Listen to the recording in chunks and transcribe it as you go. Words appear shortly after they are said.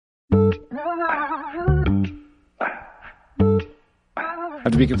I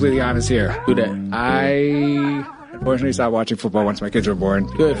have to be completely honest here. Do that. I unfortunately stopped watching football once my kids were born.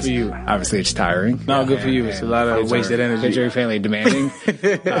 Good for you. Obviously, it's tiring. No, good for you. It's a lot of wasted energy. Kids are family demanding.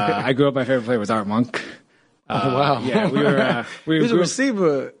 I grew up, my favorite player was Art Monk. Oh, wow. Yeah, we He was a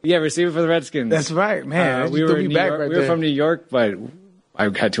receiver. Yeah, receiver for the Redskins. That's right, man. We were from New York, but I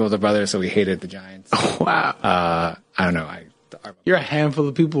had two older brothers, so we hated the Giants. Oh, wow. I don't know. You're a handful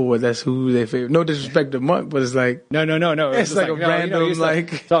of people where that's who they favorite. No disrespect to Monk, but it's like no. It's like a random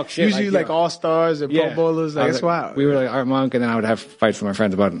talk shit, usually like all stars and Pro Bowlers. Like it's wild. We were like Art Monk, and then I would have fights with my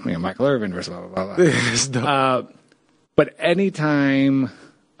friends about Michael Irvin versus blah blah blah. But anytime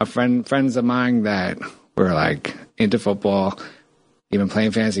friends of mine that were like into football, even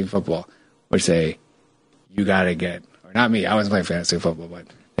playing fantasy football, would say, "You gotta get," or not me. I wasn't playing fantasy football, but.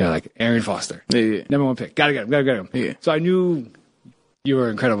 Like Arian Foster, number one pick. Gotta get him. Yeah. So I knew you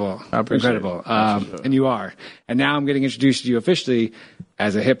were incredible, and you are. And now I'm getting introduced to you officially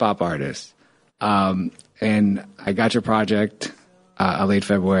as a hip hop artist. And I got your project late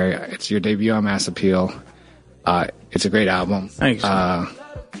February. It's your debut on Mass Appeal. It's a great album. Thanks.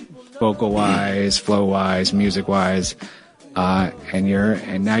 Vocal wise, flow wise, music wise,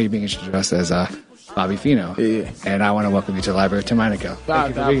 and now you're being introduced as Bobby Fino. Yeah. And I want to welcome you to the Library of Tim Heinekel. I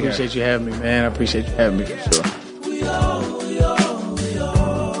appreciate you having me, man. I appreciate you having me. Sure.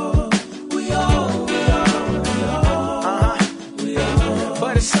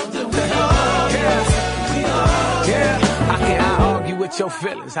 How can I argue with your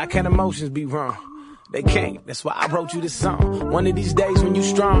feelings? How can emotions be wrong? They can't. That's why I wrote you this song. One of these days when you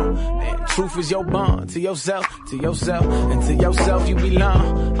strong, man, truth is your bond. To yourself, and to yourself you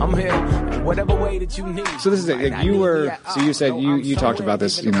belong. I'm here in whatever way that you need. So this is it. Like you said you talked about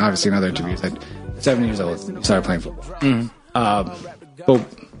this, obviously in other interviews, that 7 years old, you started playing football. Mm-hmm. But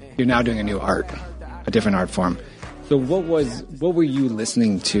you're now doing a different art form. So what were you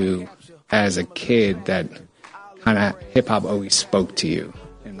listening to as a kid that kind of hip hop always spoke to you?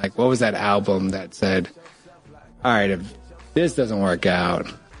 And like, what was that album that said, all right, if this doesn't work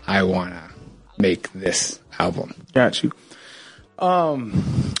out, I want to make this album? Got you.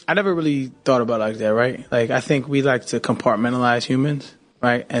 I never really thought about it like that, right? Like, I think we like to compartmentalize humans,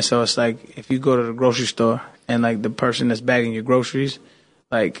 right? And so it's like, if you go to the grocery store and like the person that's bagging your groceries,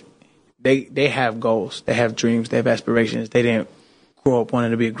 like they have goals, they have dreams, they have aspirations. They didn't grow up wanting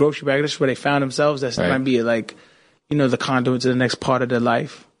to be a grocery bagger. That's where they found themselves. That's might be like, the conduit to the next part of their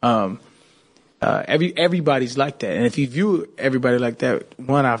life. Everybody's like that. And if you view everybody like that,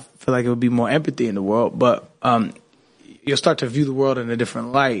 one, I feel like it would be more empathy in the world, but you'll start to view the world in a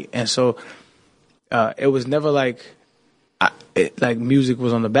different light. And so it was never like music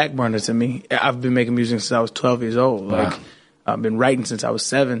was on the back burner to me. I've been making music since I was 12 years old. Wow. Like, I've been writing since I was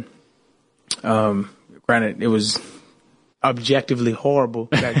 7. Granted, it was objectively horrible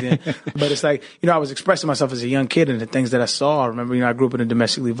back then. But it's like, I was expressing myself as a young kid and the things that I saw. I remember, I grew up in a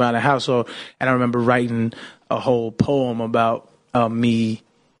domestically violent household, and I remember writing a whole poem about me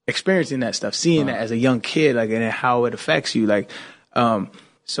experiencing that stuff, seeing that as a young kid, like, and how it affects you. Like,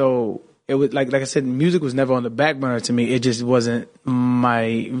 so it was like I said, music was never on the back burner to me. It just wasn't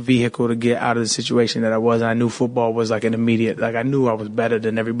my vehicle to get out of the situation that I was. And I knew football was like an immediate, like I knew I was better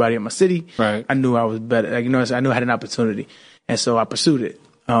than everybody in my city. Right. I knew I was better. Like, I knew I had an opportunity. And so I pursued it.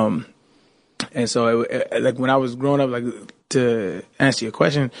 And so like when I was growing up, like to answer your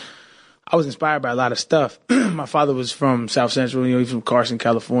question, I was inspired by a lot of stuff. My father was from South Central, he's from Carson,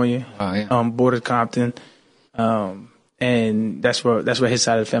 California. Oh, yeah. Bordered Compton. And that's where his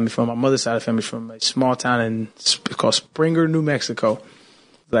side of the family from. My mother's side of the family from a small town called Springer, New Mexico,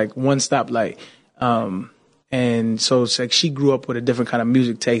 like one stoplight. And so it's like she grew up with a different kind of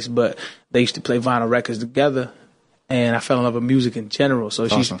music taste, but they used to play vinyl records together, and I fell in love with music in general. So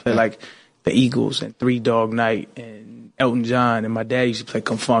she used to play like the Eagles and Three Dog Night and Elton John, and my dad used to play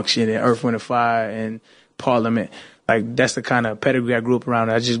Confunction and Earth, Wind & Fire and Parliament. Like, that's the kind of pedigree I grew up around.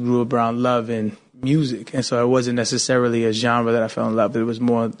 I just grew up around love and music, and so it wasn't necessarily a genre that I fell in love with. It was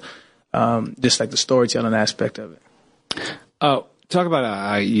more just like the storytelling aspect of it. Oh, talk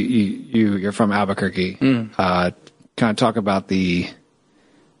about you're from Albuquerque. Kind of talk about the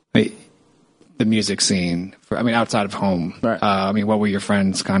music scene outside of home. Right. What were your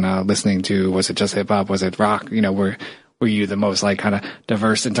friends kind of listening to? Was it just hip hop? Was it rock? Were you the most like kind of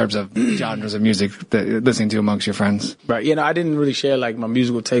diverse in terms of genres of music that you're listening to amongst your friends? Right. I didn't really share like my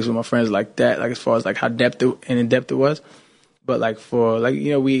musical taste with my friends like that, like as far as like how in depth it was. But like for like,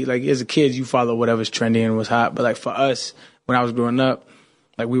 we like as a kid, you follow whatever's trendy and was hot. But like for us, when I was growing up,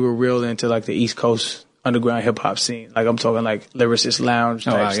 like we were real into like the East Coast underground hip hop scene. Like I'm talking like Lyricist Lounge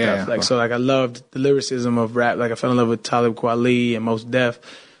type stuff. Like so, like I loved the lyricism of rap. Like I fell in love with Talib Kweli and Mos Def.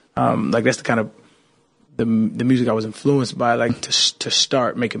 Like that's the kind of the music I was influenced by. Like to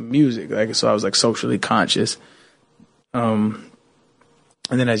start making music. Like so, I was like socially conscious. And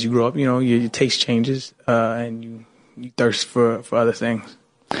then as you grow up, your taste changes, and you thirst for other things.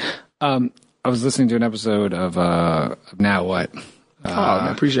 I was listening to an episode of Now What.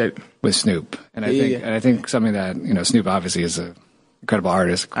 I appreciate it. With Snoop, and I think something that Snoop obviously is an incredible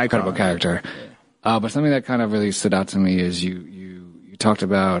artist, incredible character, but something that kind of really stood out to me is you talked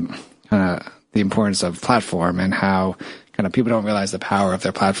about kind of the importance of platform and how kind of people don't realize the power of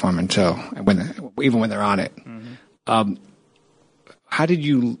their platform even when they're on it. Mm-hmm. How did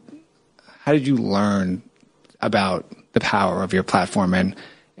you learn about the power of your platform and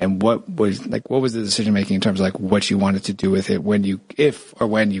what was the decision making in terms of like what you wanted to do with it when you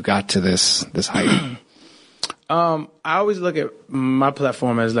got to this height? I always look at my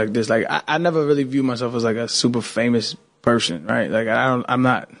platform as like this. Like I never really view myself as like a super famous person, right? Like I'm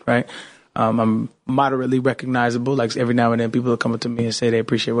not, right? I'm moderately recognizable. Like every now and then people will come up to me and say they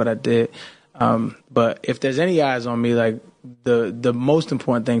appreciate what I did. But if there's any eyes on me, like the most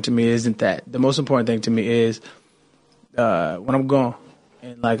important thing to me isn't that. The most important thing to me is when I'm gone.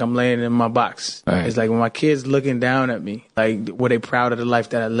 And like I'm laying in my box. Right. It's like when my kids looking down at me, like were they proud of the life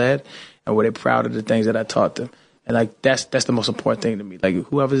that I led, and were they proud of the things that I taught them? And like that's the most important thing to me. Like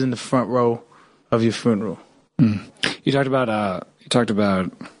whoever's in the front row of your funeral. Mm. You talked about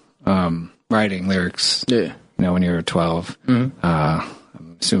writing lyrics. Yeah. When you were 12. Mm-hmm.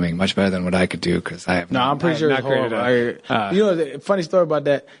 I'm assuming much better than what I could do because I have. No, I'm pretty sure it's horrible. The funny story about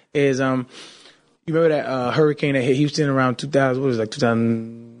that is you remember that hurricane that hit Houston around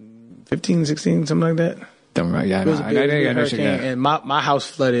 2015, 16, something like that? Don't remember. Yeah, it was a big hurricane, and my house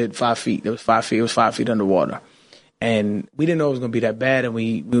flooded 5 feet. It was 5 feet. It was 5 feet underwater, and we didn't know it was going to be that bad. And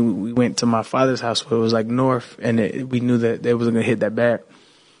we went to my father's house where it was like north, and we knew that it wasn't going to hit that bad.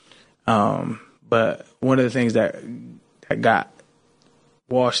 But one of the things that got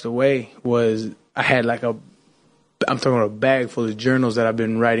washed away was I had like I'm talking about a bag full of journals that I've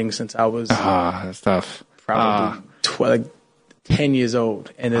been writing since I was that's tough. Probably 10 years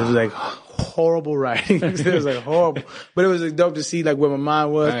old, and it was like horrible writing. It was like horrible, but it was like dope to see like where my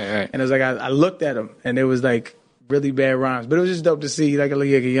mind was, right. And it was like I looked at them, and it was like really bad rhymes, but it was just dope to see like a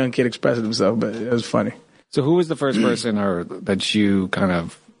young kid expressing himself. But it was funny. So, who was the first person that you kind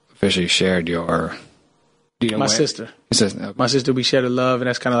of officially shared your? My sister. Okay. My sister. We shared a love, and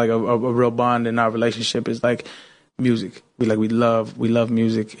that's kind of like a real bond in our relationship. Is like music. We love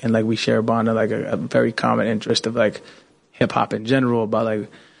music, and like we share a bond of like a very common interest of like hip hop in general, about like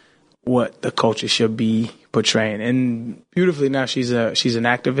what the culture should be portraying. And beautifully now she's an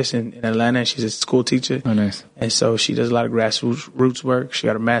activist in Atlanta, and she's a school teacher. Oh, nice. And so she does a lot of grassroots work. She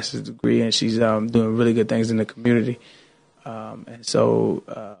got a master's degree, and she's doing really good things in the community. And so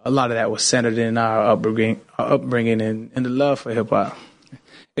a lot of that was centered in our upbringing and the love for hip hop.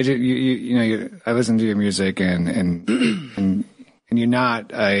 I listen to your music and you're not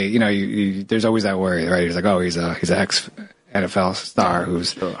there's always that worry, right? He's like, oh, he's an ex NFL star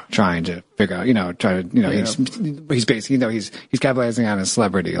who's trying to figure out, he's basically, he's capitalizing on his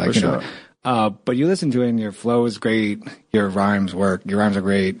celebrity, like, but you listen to it and your flow is great. Your rhymes are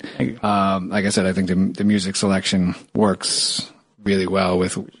great. Like I said, I think the music selection works really well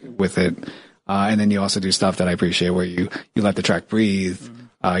with it. And then you also do stuff that I appreciate where you let the track breathe.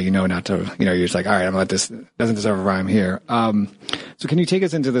 Mm-hmm. Not to, you're just like, all right, I'm gonna let this, doesn't deserve a rhyme here. So can you take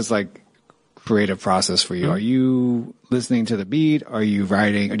us into this like creative process for you? Mm-hmm. Are you listening to the beat? Are you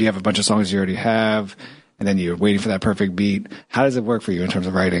writing? Or do you have a bunch of songs you already have and then you're waiting for that perfect beat? How does it work for you in terms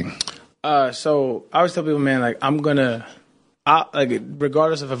of writing? So I always tell people, man, like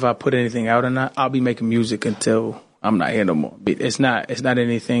regardless of if I put anything out or not, I'll be making music until I'm not here no more. It's not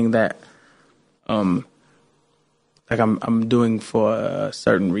anything that, like I'm doing for a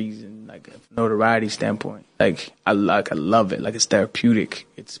certain reason, like a notoriety standpoint. Like I love it. Like it's therapeutic.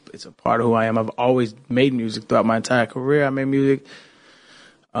 It's a part of who I am. I've always made music throughout my entire career. I made music.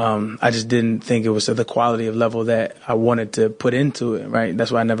 I just didn't think it was at the quality of level that I wanted to put into it. Right.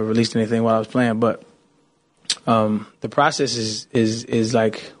 That's why I never released anything while I was playing. But the process is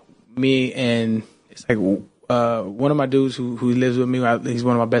like me, and it's like one of my dudes who lives with me. He's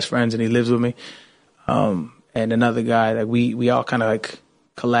one of my best friends, and he lives with me. And another guy, like we all kind of like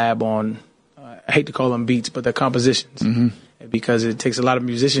collab on, I hate to call them beats, but they're compositions. Mm-hmm. Because it takes a lot of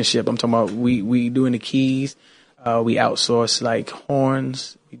musicianship. I'm talking about we doing the keys, We outsource like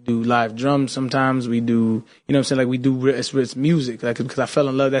horns. We do live drums sometimes. We do, you know what I'm saying? Like we do, it's music. Like, cause I fell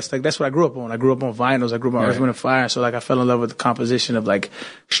in love. That's what I grew up on. I grew up on vinyls. I grew up on Earth, Wind and Fire. So like I fell in love with the composition of like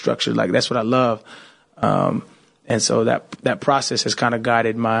structure. Like that's what I love. And so that process has kind of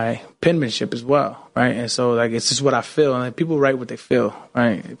guided my penmanship as well. Right. And so like, it's just what I feel. And like, people write what they feel.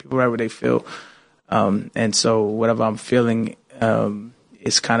 Right. People write what they feel. And so whatever I'm feeling,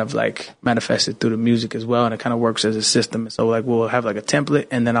 it's kind of like manifested through the music as well, and it kind of works as a system. So like we'll have like a template,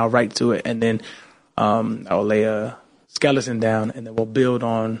 and then I'll write to it, and then I'll lay a skeleton down, and then we'll build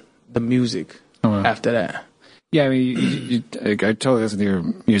on the music after that. Yeah, I mean, I totally listen to your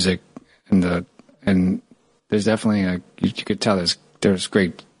music, and there's definitely you could tell there's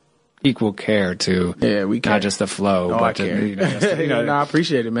great equal care to not just the flow, but I care. No, I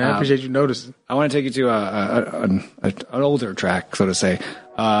appreciate it, man. I appreciate you noticing. I want to take you to an older track, so to say,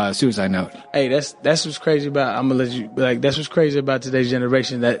 Suicide Note. Hey, that's what's crazy about. I'm gonna let you that's what's crazy about today's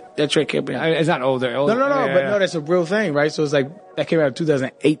generation. That track came out. It's not older. No, no, that's a real thing, right? So it's like that came out in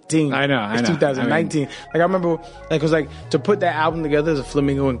 2018. I know. It's 2019. Like I remember, like it was like to put that album together as a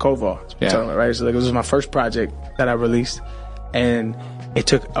Flamingo and Koval. About, right? So like it was my first project that I released, and it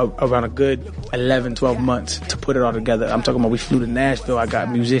took around a good 11, 12 months to put it all together. I'm talking about we flew to Nashville. I got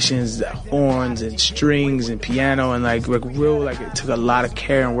musicians, horns and strings and piano, and like real, like it took a lot of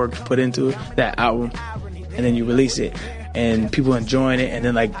care and work to put into that album. And then you release it, and people enjoying it. And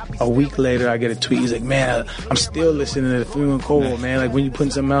then like a week later, I get a tweet. He's like, "Man, I'm still listening to the Flamingo and Koval, man. Like when you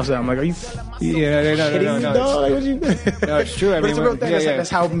putting something else out, I'm like, are you? No. No, it's true. I mean, it's a real thing. That's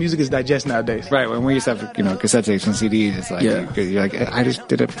how music is digested nowadays. Right. When we used to have, cassette tapes and CDs, it's like you're like, I just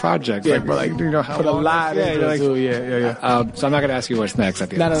did a project. Yeah, like, but like, how put a lot into it too. Yeah. So I'm not gonna ask you what's next at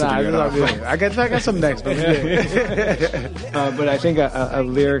the end. No. I got some next. But but I think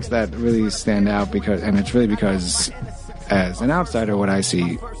lyrics that really stand out because as an outsider, what I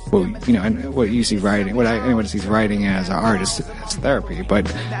see, and what you see writing, what anyone sees writing as an artist is therapy.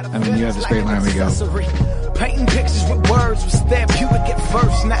 But I mean, you have this great line where you go, painting pictures with words was therapeutic at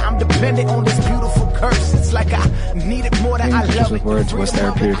first. Now I'm dependent on this beautiful curse. It's like I need it more than I love it. With words was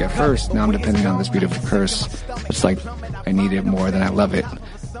therapeutic at first. Now I'm depending on this beautiful curse. It's like I need it more than I love it.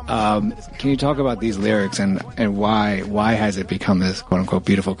 Can you talk about these lyrics and why has it become this quote unquote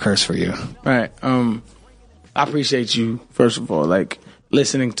beautiful curse for you? Right. I appreciate you, first of all, like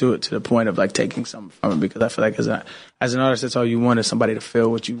listening to it to the point of like taking something from it, because I feel like as an artist, that's all you want is somebody to feel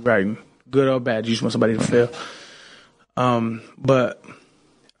what you writing, good or bad. You just want somebody to feel. But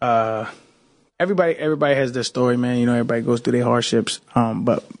everybody has their story, man. Everybody goes through their hardships.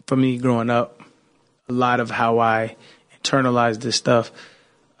 But for me, growing up, a lot of how I internalized this stuff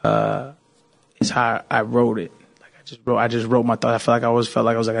is how I wrote it. I just wrote my thoughts. I felt like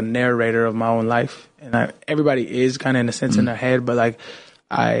I was like a narrator of my own life, and everybody is kind of in a sense in their head, but like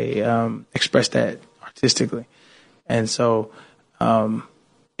I expressed that artistically, and so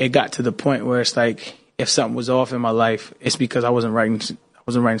it got to the point where it's like if something was off in my life, it's because I wasn't writing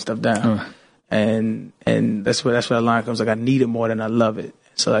stuff down, and that's where that line comes. Like I need it more than I love it.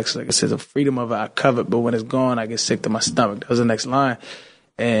 So like it says, the freedom of it I covet, but when it's gone, I get sick to my stomach. That was the next line,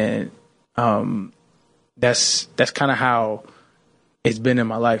 and that's kind of how it's been in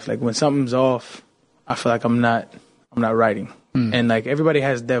my life. Like when something's off, I feel like I'm not writing. And like everybody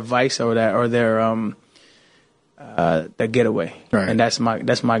has their vice or their getaway. Right. And that's my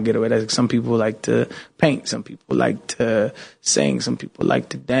getaway. That's like, some people like to paint, some people like to sing, some people like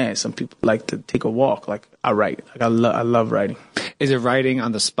to dance, some people like to take a walk. Like I write. Like I love writing. Is it writing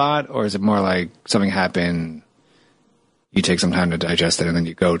on the spot, or is it more like something happened, you take some time to digest it, and then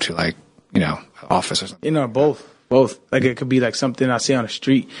you go to like office or something? Both. Like it could be like something I see on the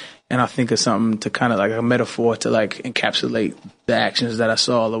street, and I think of something to kind of like a metaphor to like encapsulate the actions that I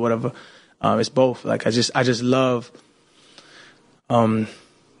saw or whatever. It's both. Like I just love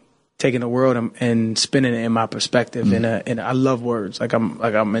taking the world and spinning it in my perspective. And I love words. Like I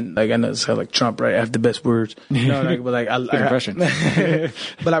know it's like Trump, right? I have the best words. But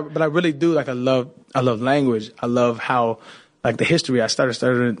I really do. Like I love language. I love how, like the history, I started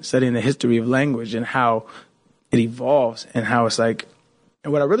studying the history of language and how it evolves and how it's like,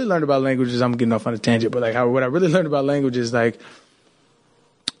 and what I really learned about language is, I'm getting off on a tangent, but like what I really learned about language is like,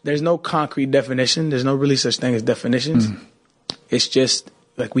 there's no concrete definition. There's no really such thing as definitions. It's just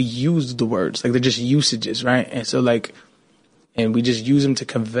like we use the words, like they're just usages, right? And so like, and we just use them to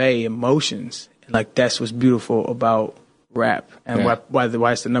convey emotions. And like, that's what's beautiful about rap, and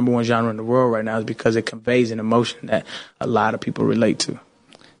why it's the number one genre in the world right now is because it conveys an emotion that a lot of people relate to.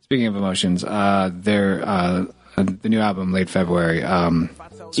 Speaking of emotions, the new album late February,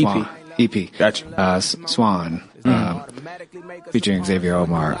 Swan, EP. Gotcha. Swan featuring Xavier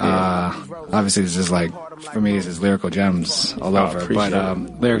Omar. Obviously, this is like, for me, this is lyrical gems all over. But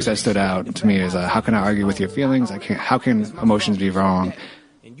lyrics that stood out to me is, how can I argue with your feelings? How can emotions be wrong?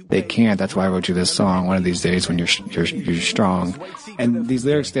 They can't. That's why I wrote you this song. One of these days when you're strong. And these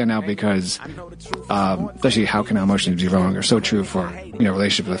lyrics stand out because, especially how can emotions be wrong, are so true for,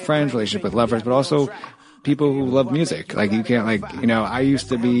 relationship with friends, relationship with lovers, but also people who love music. Like, you can't, I used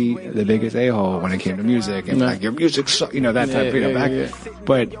to be the biggest a-hole when it came to music, and your music, that type of back.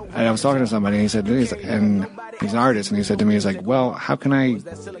 But I was talking to somebody, and he said, and he's an artist, and he said to me, he's like, well, how can I,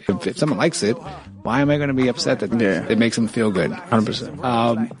 if someone likes it, why am I going to be upset that it makes them feel good?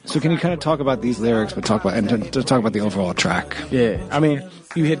 100%. So can you kind of talk about these lyrics, but talk about the overall track? Yeah, I mean,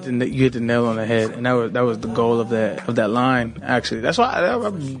 you hit the nail on the head, and that was the goal of that line. Actually, that's why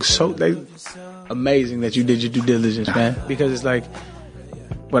I'm so amazing that you did your due diligence, man. Because it's like,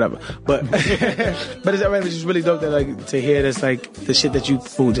 whatever, but but it's just really dope that to hear that's the shit that you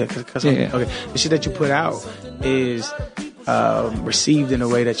the shit that you put out is received in a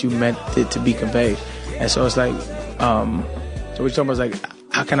way that you meant it to be conveyed. And so it's so what you're talking about is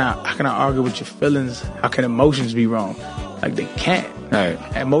how can I argue with your feelings? How can emotions be wrong? They can't. Right.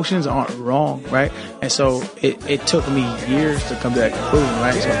 Emotions aren't wrong, right? And so it took me years to come to that conclusion,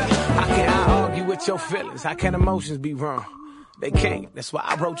 right? So, how can I argue with your feelings? How can emotions be wrong? They can't. That's why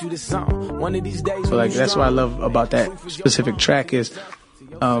I wrote you this song. One of these days. So that's what I love about that specific track is,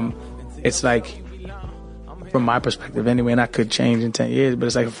 it's from my perspective anyway, and I could change in 10 years,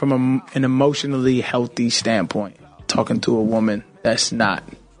 but it's from an emotionally healthy standpoint, talking to a woman that's not.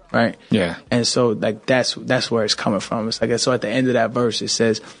 Right. Yeah. And so that's where it's coming from. It's so at the end of that verse it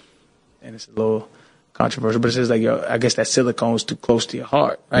says, and it's a little controversial, but it says yo, I guess that silicone's too close to your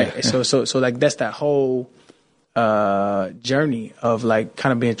heart, right? Yeah. So that's that whole journey of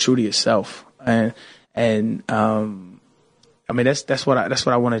kind of being true to yourself, and I mean that's what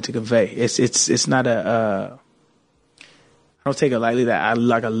I wanted to convey. It's not I don't take it lightly that I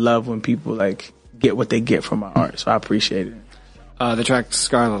love when people get what they get from my art, so I appreciate it. The track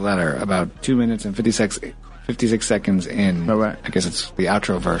Scarlet Letter, about 2 minutes and 56 seconds in. All right. I guess it's the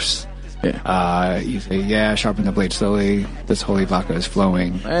outro verse. Yeah. You say, sharpen the blade slowly. This holy vodka is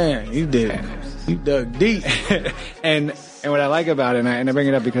flowing. Man, you did. You dug deep. and what I like about it, and I bring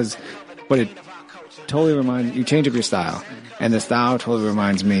it up because what it totally reminds you, change up your style, and the style totally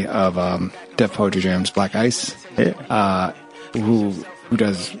reminds me of Def Poetry Jam's Black Ice. Yeah. Who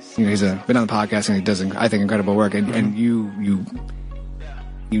does, he's been on the podcast and he does, I think, incredible work, and you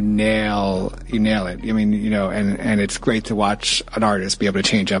nail it. I mean, and it's great to watch an artist be able to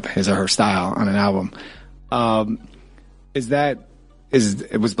change up his or her style on an album.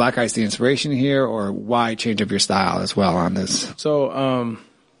 Was Black Ice the inspiration here, or why change up your style as well on this? So,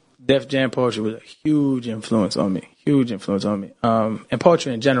 Def Jam Poetry was a huge influence on me, and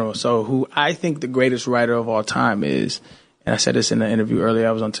poetry in general. So who I think the greatest writer of all time is, and I said this in the interview earlier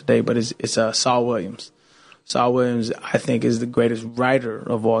I was on today, but it's Saul Williams. Saul Williams, I think, is the greatest writer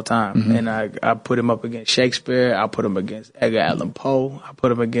of all time. Mm-hmm. And I put him up against Shakespeare. I put him against Edgar Allan Poe. I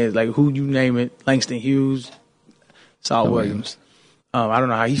put him against, who you name it, Langston Hughes, Saul Williams. I don't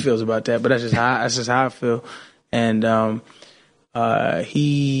know how he feels about that, but that's just how I feel. And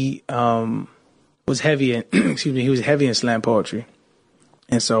he was heavy in, he was heavy in slam poetry.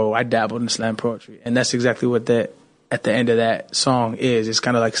 And so I dabbled in slam poetry. And that's exactly what at the end of that song is. It's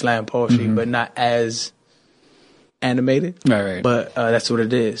kind of like slam poetry, mm-hmm. but not as animated. Right. But that's what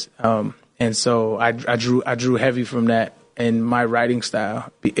it is. And so I drew heavy from that in my writing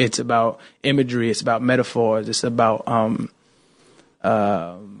style. It's about imagery. It's about metaphors. It's about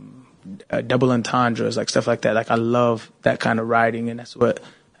double entendres, stuff like that. I love that kind of writing, and that's what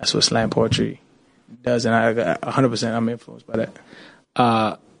slam poetry does. And I 100% I'm influenced by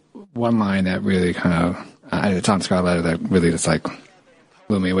that. One line that really kind of it's on Scarlet Letter that really just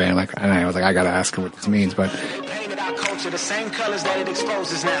blew me away. And I was I gotta ask her what this means, but they painted our culture the same colors that it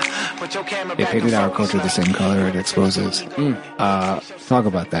exposes now. Put your camera they painted our culture the same color it exposes. Talk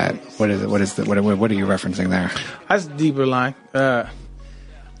about that. What are you referencing there? That's a deeper line. So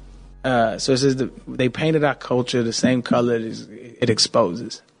it says they painted our culture the same color it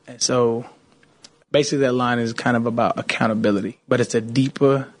exposes. And so basically that line is kind of about accountability, but it's a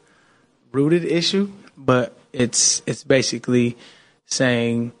deeper rooted issue. But it's basically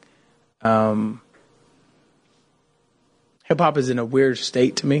saying hip hop is in a weird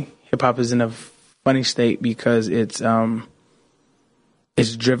state to me. Hip hop is in a funny state because it's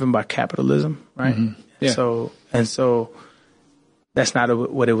driven by capitalism, right? Mm-hmm. Yeah. So that's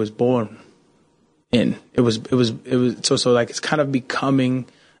not what it was born in. It was so it's kind of becoming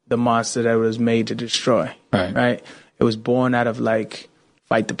the monster that it was made to destroy. Right? It was born out of like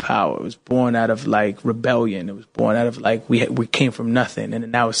fight the power. It was born out of like rebellion. It was born out of like we came from nothing,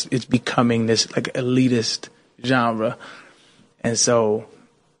 and now it's becoming this like elitist genre. And so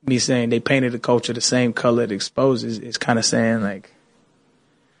me saying they painted the culture the same color it exposes is kind of saying like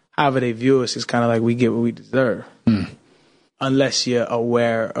however they view us is kind of like we get what we deserve, unless you're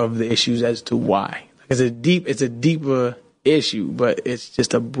aware of the issues as to why. Like it's a deeper issue, but it's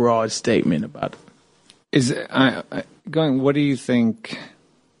just a broad statement about it. What do you think?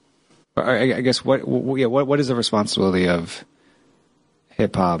 I guess what is the responsibility of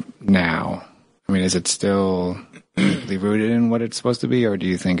hip hop now? I mean, is it still deeply rooted in what it's supposed to be, or do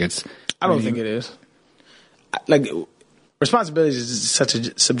you think it's? I don't think it is. Like responsibility is such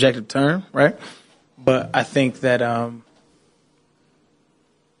a subjective term, right? But I think that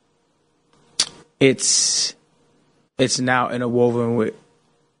it's now interwoven with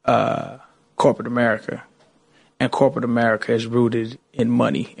corporate America. And corporate America is rooted in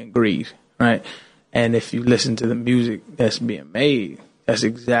money and greed, right? And if you listen to the music that's being made, that's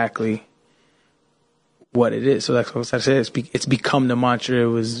exactly what it is. So that's what I said. It's become the mantra it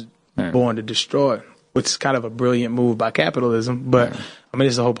was born to destroy, which is kind of a brilliant move by capitalism. But I mean,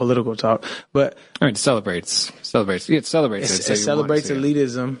 it's a whole political talk. But I mean, it celebrates. It celebrates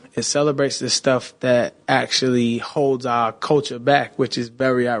elitism. It celebrates the stuff that actually holds our culture back, which is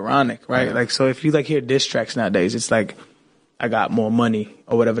very ironic, right? Yeah. Like, so if you like hear diss tracks nowadays, it's like, I got more money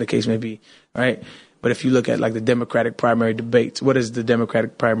or whatever the case may be, right? But if you look at like the Democratic primary debates, what is the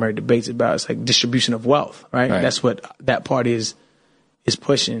Democratic primary debates about? It's like distribution of wealth, right? That's what that party is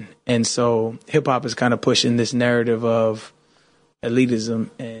pushing. And so hip hop is kind of pushing this narrative of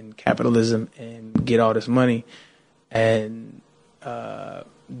elitism and capitalism and get all this money. And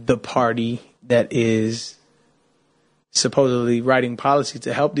the party that is supposedly writing policy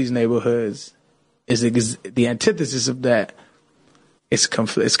to help these neighborhoods is the antithesis of that. It's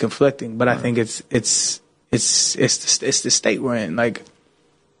conflicting, but I think it's the state we're in. Like,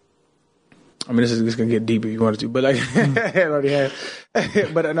 I mean, this is gonna get deep if you wanted to, but like, it already has.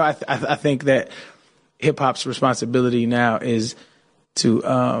 But no, I think that hip hop's responsibility now is to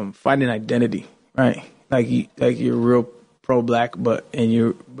find an identity, right? Like you're real pro black, but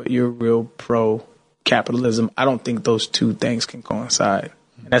you're real pro capitalism. I don't think those two things can coincide.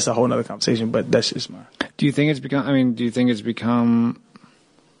 And that's a whole nother conversation, but that's just mine. Do you think it's become? I mean,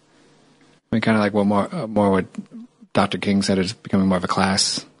 kind of like more what Dr. King said, it's becoming more of a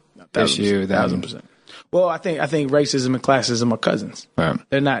class issue. 1,000%. Well, I think racism and classism are cousins. Right.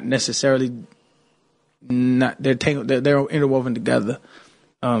 They're not necessarily they're interwoven together.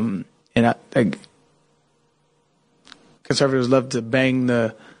 And I think conservatives love to bang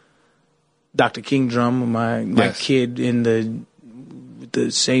the Dr. King drum. My kid in the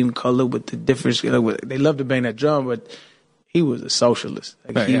same color with the difference. They love to bang that drum, but he was a socialist.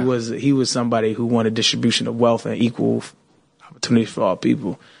 Like he was somebody who wanted distribution of wealth and equal opportunities for all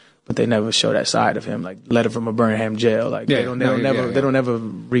people. But they never show that side of him, like letter from a Birmingham jail. Like they don't ever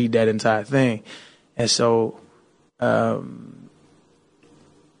read that entire thing. And so,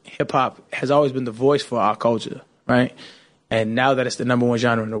 hip hop has always been the voice for our culture, right? And now that it's the number one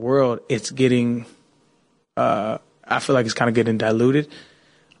genre in the world, it's getting. I feel like it's kind of getting diluted,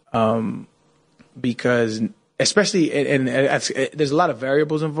 because especially and there's a lot of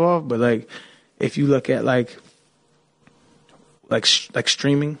variables involved. But like, if you look at like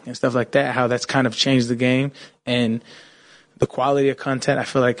streaming and stuff like that, how that's kind of changed the game, and the quality of content, I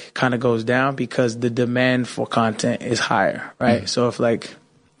feel like kind of goes down because the demand for content is higher, right? So if like,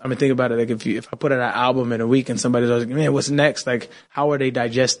 I mean, think about it. Like if I put out an album in a week and somebody's like, man, what's next? Like, how are they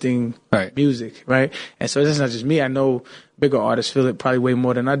digesting music, right? And so it's not just me. I know bigger artists feel it probably way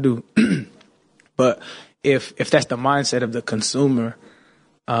more than I do. But if that's the mindset of the consumer,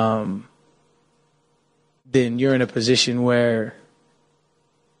 then you're in a position where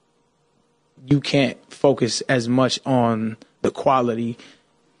you can't focus as much on the quality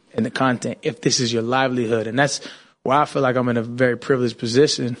and the content if this is your livelihood. And that's why I feel like I'm in a very privileged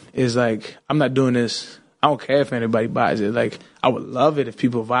position, is like, I'm not doing this. I don't care if anybody buys it. Like, I would love it if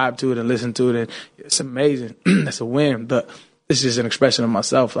people vibe to it and listen to it, and it's amazing. That's a win. But this is an expression of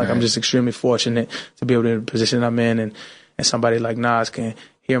myself. Like, I'm just extremely fortunate to be able to be in the position I'm in, and somebody like Nas can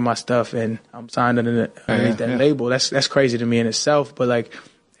hear my stuff and I'm signed underneath that label. That's crazy to me in itself. But like,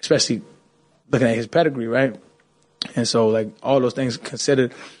 especially looking at his pedigree, right? And so like all those things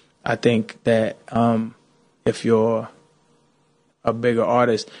considered, I think that if you're a bigger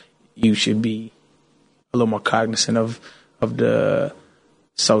artist, you should be a little more cognizant of the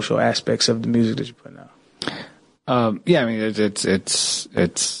social aspects of the music that you're putting Yeah, I mean, it's.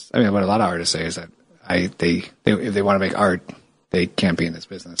 I mean, what a lot of artists say is that if they want to make art, they can't be in this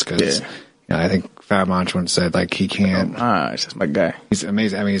business because, you know, I think Pharoah Monch once said like he can't. It's just my guy. He's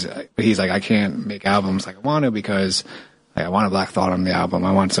amazing. I mean, he's like, I can't make albums like I want to because like, I want a Black Thought on the album.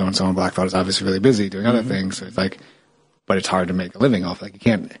 I want so and so, and Black Thought is obviously really busy doing other things. So it's like, but it's hard to make a living off. Like you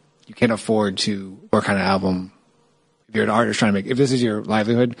can't afford to work on an album. If you're an artist trying to if this is your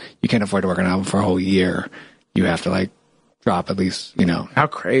livelihood, you can't afford to work on an album for a whole year. You have to like drop at least, you know. How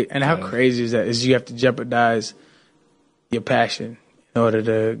crazy is that? Is you have to jeopardize your passion in order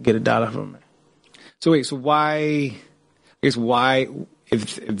to get $1 from it. So wait, so why? I guess why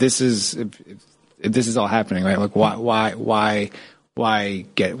if this is all happening, right? Like why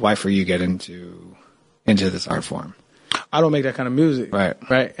for you get into this art form? I don't make that kind of music.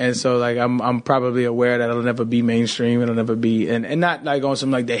 Right. And so like I'm probably aware that it'll never be mainstream, it'll never be and not like on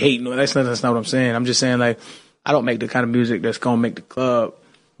some like the hate. No, that's not what I'm saying. I'm just saying like I don't make the kind of music that's gonna make the club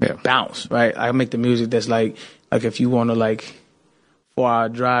bounce, right? I make the music that's like if you wanna like 4-hour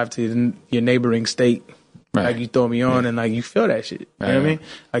drive to your neighboring state, like you throw me on and like you feel that shit. You know what I mean?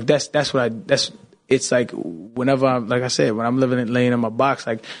 Like that's it's like whenever I'm like I said, when I'm laying in my box,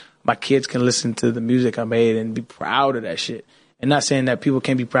 like my kids can listen to the music I made and be proud of that shit. And not saying that people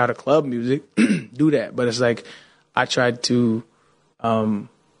can't be proud of club music, do that. But it's like I tried to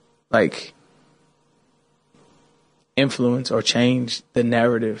like influence or change the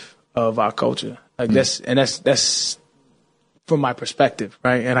narrative of our culture. Like that's from my perspective,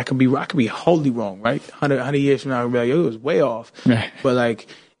 right? And I could be wholly wrong, right? 100 years from now, I'll be like, yo, it was way off. Right. But like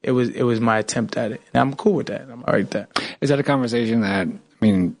it was my attempt at it. And I'm cool with that. I'm all right with that. Is that a conversation that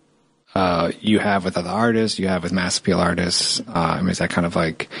you have with other artists, you have with mass appeal artists? I mean, is that kind of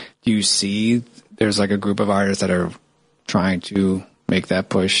like, do you see there's like a group of artists that are trying to make that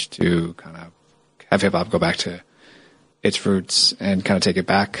push to kind of have hip hop go back to its roots and kind of take it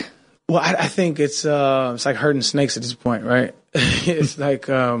back? Well, I think it's like herding snakes at this point, right? It's like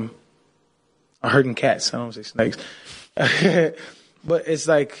herding cats. I don't say snakes, but it's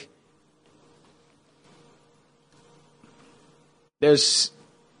like there's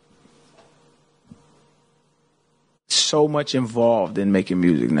so much involved in making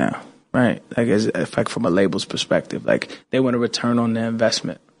music now, right? Like, like from a label's perspective, like they want a return on their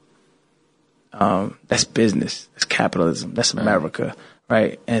investment. That's business. That's capitalism. That's America,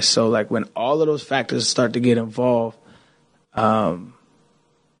 right? And so, like, when all of those factors start to get involved,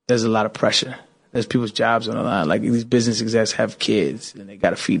 there's a lot of pressure. There's people's jobs on the line. Like, these business execs have kids, and they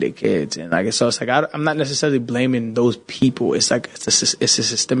got to feed their kids. And like, so it's like I'm not necessarily blaming those people. It's like it's a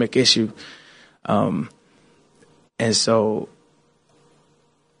systemic issue. And so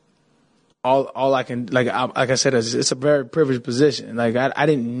all I can, like I said, it's a very privileged position. Like I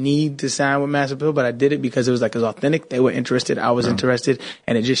didn't need to sign with Mass Appeal, but I did it because it was like, it was authentic. They were interested. I was interested.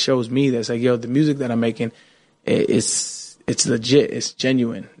 And it just shows me that it's like, yo, the music that I'm making, it's legit. It's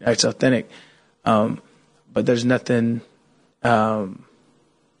genuine. It's authentic. But there's nothing, like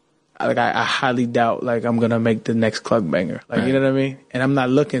I highly doubt like I'm gonna make the next Cluck banger. Like, you know what I mean? And I'm not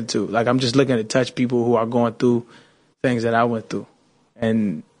looking to. Like, I'm just looking to touch people who are going through things that I went through.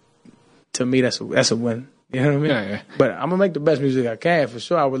 And to me, that's a win. You know what I mean? Yeah. But I'm gonna make the best music I can for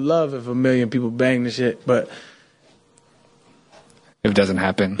sure. I would love if 1 million people bang the shit, but if it doesn't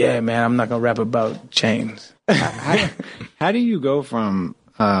happen, yeah, man, I'm not gonna rap about chains. How do you go from?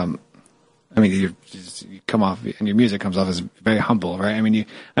 I mean, you come off, and your music comes off as very humble, right? I mean,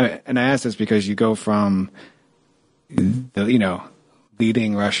 and I ask this because you go from the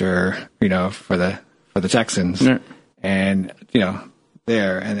leading rusher, for the Texans, and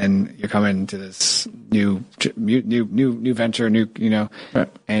there, and then you're coming to this new venture,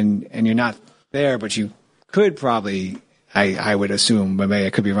 and you're not there, but you could probably, I would assume, but maybe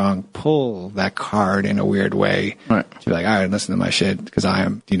I could be wrong, pull that card in a weird way to be like, all right, listen to my shit because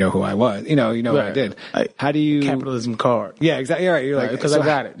do you know who I was? What I did. How do you capitalism card? Yeah, exactly. You're right. You're like, because I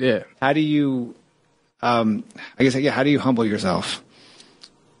got it. Yeah. How do you? I guess how do you humble yourself?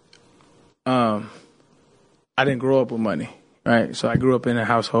 I didn't grow up with money, right? So I grew up in a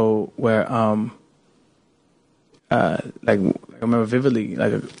household where, like I remember vividly,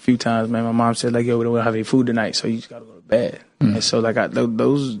 like a few times, man, my mom said like, yo, we don't have any food tonight, so you just gotta go to bed. And so like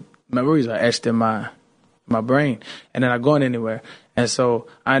those memories are etched in my brain, and they're not going anywhere. And so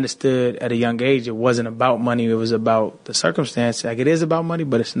I understood at a young age it wasn't about money, it was about the circumstance. Like, it is about money,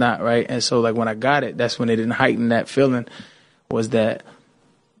 but it's not, right? And so like when I got it, that's when it didn't heighten that feeling, was that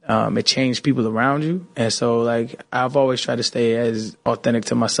it changed people around you. And so like I've always tried to stay as authentic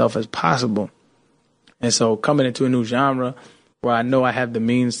to myself as possible. And so coming into a new genre, where I know I have the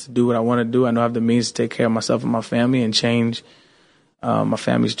means to do what I want to do. I know I have the means to take care of myself and my family and change my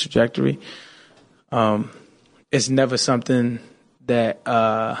family's trajectory. It's never something that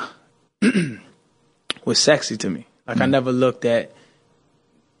was sexy to me. Like I never looked at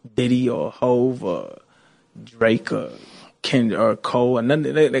Diddy or Hove or Drake or Kendrick or Cole and none.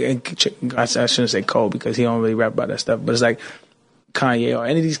 I shouldn't say Cole because he don't really rap about that stuff. But it's like Kanye or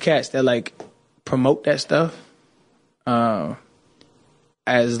any of these cats that like promote that stuff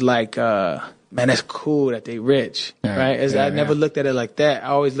as like man, that's cool that they rich, right? I never looked at it like that. I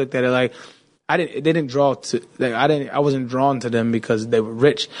always looked at it like they didn't draw to. Like, I wasn't drawn to them because they were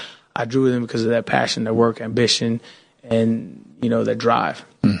rich. I drew them because of their passion, their work, ambition, and their drive.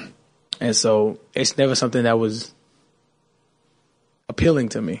 And so it's never something that was appealing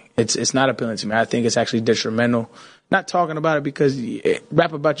to me. It's not appealing to me. I think it's actually detrimental. Not talking about it because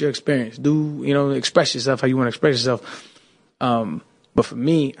rap about your experience. Express yourself how you want to express yourself. But for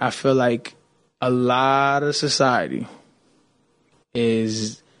me, I feel like a lot of society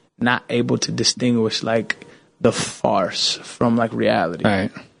is not able to distinguish like the farce from like reality.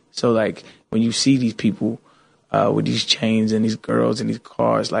 Right. So like when you see these people with these chains and these girls and these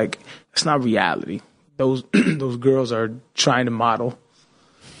cars, like it's not reality. Those girls are trying to model.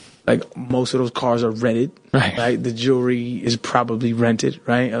 Like most of those cars are rented, right? The jewelry is probably rented,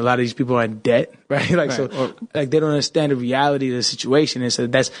 right? A lot of these people are in debt, right? Like so, like they don't understand the reality of the situation, and so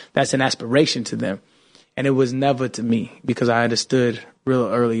that's an aspiration to them, and it was never to me because I understood real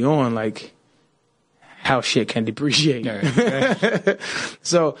early on like how shit can depreciate.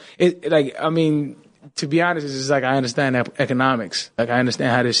 So to be honest, it's just like I understand economics. Like I understand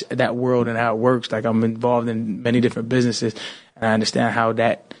how that world and how it works. Like I'm involved in many different businesses, and I understand how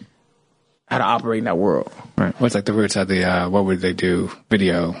to operate in that world. Right. What's like the roots of the What Would They Do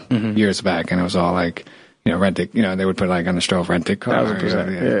video years back, and it was all like rented. They would put like on the strobe rented car.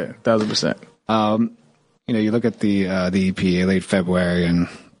 1,000%. 1,000%. You look at the EP late February and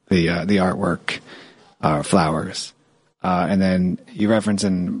the artwork, Flowers. And then you reference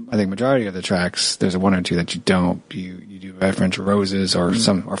in, I think, majority of the tracks, there's one or two that you don't. You do reference roses or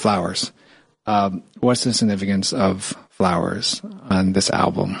or flowers. What's the significance of flowers on this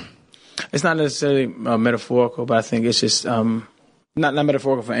album? It's not necessarily metaphorical, but I think it's just not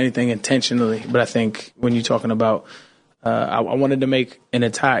metaphorical for anything intentionally. But I think when you're talking about, I wanted to make an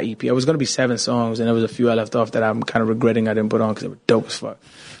entire EP. It was going to be 7 songs, and there was a few I left off that I'm kind of regretting I didn't put on because they were dope as fuck.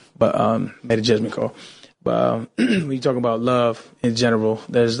 But made a judgment call. But when you talk about love in general,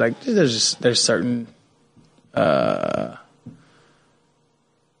 there's certain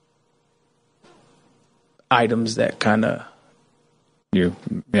items that kind of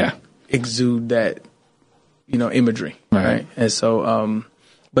exude that imagery, right? And so,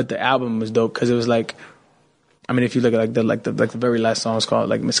 but the album was dope because it was like, I mean, if you look at the very last song is called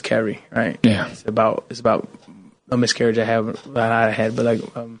like Miscarry, right? Yeah, it's about a miscarriage I had, but like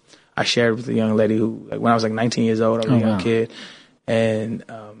I shared with a young lady who, like, when I was like 19 years old, I was a young kid, and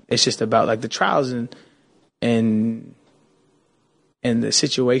it's just about like the trials and the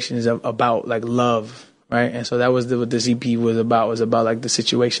situations about like love, right? And so that was what this EP was about like the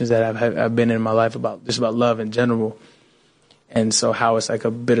situations that I've been in my life about love in general, and so how it's like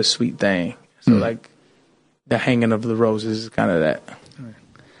a bittersweet thing. So like the hanging of the roses is kind of that.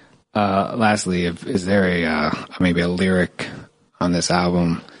 Lastly, is there maybe a lyric on this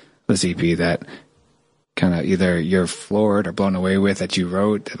album, this EP, that kind of either you're floored or blown away with that you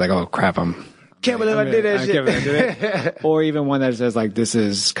wrote, like, oh crap, can't believe I did that shit, or even one that says like, this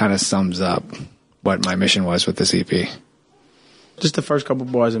is kind of sums up what my mission was with this EP? Just the first couple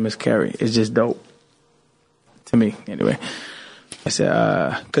bars of Miscarry is just dope to me, anyway. I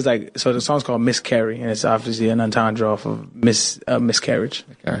said, because so the song's called Miscarry, and it's obviously an entendre off of miscarriage.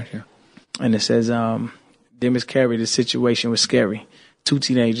 Miscarriage, yeah. And it says, dear Miscarry, the situation was scary. 2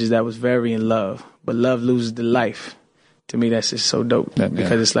 teenagers that was very in love, but love loses the life. To me, that's just so dope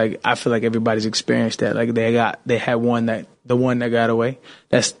because it's like, I feel like everybody's experienced that. Like they had the one that got away.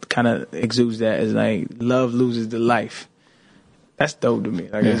 That's kind of exudes that as like love loses the life. That's dope to me.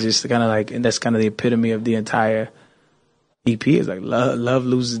 Like it's just kind of like, and that's kind of the epitome of the entire EP is like love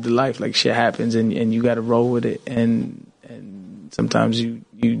loses the life. Like shit happens and you got to roll with it. And sometimes you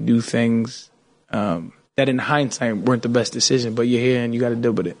do things that in hindsight weren't the best decision, but you're here and you got to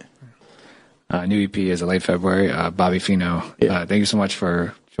deal with it. New EP is a late February. Bobby Fino. Thank you so much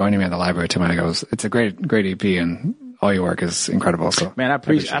for joining me on the Library of Tomatoes. It's a great EP, and all your work is incredible. So man, I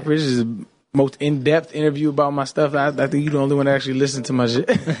appreciate this is the most in-depth interview about my stuff. I think you're the only one that actually listened to my shit.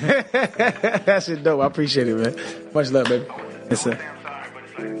 That shit dope. I appreciate it, man. Much love, baby. Yes, sir.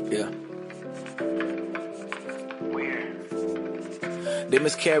 Yeah. They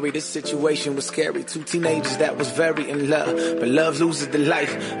miscarried. This situation was scary. Two teenagers that was very in love, but love loses the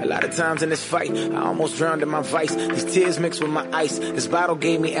life. A lot of times in this fight, I almost drowned in my vice. These tears mixed with my ice. This bottle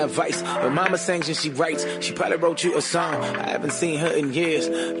gave me advice. Your mama sings and she writes. She probably wrote you a song. I haven't seen her in years.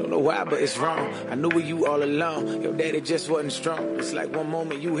 Don't know why, but it's wrong. I knew with you all along. Your daddy just wasn't strong. It's like one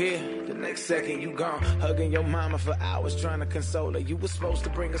moment you here, the next second you gone. Hugging your mama for hours, trying to console her. You were supposed to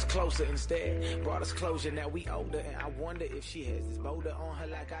bring us closer, instead brought us closure. Now we older, and I wonder if she has this boulder on her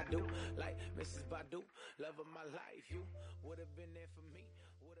like I do. Like Mrs. Badu, love of my life. You would have been there for me,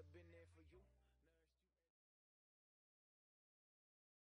 would have been there for you.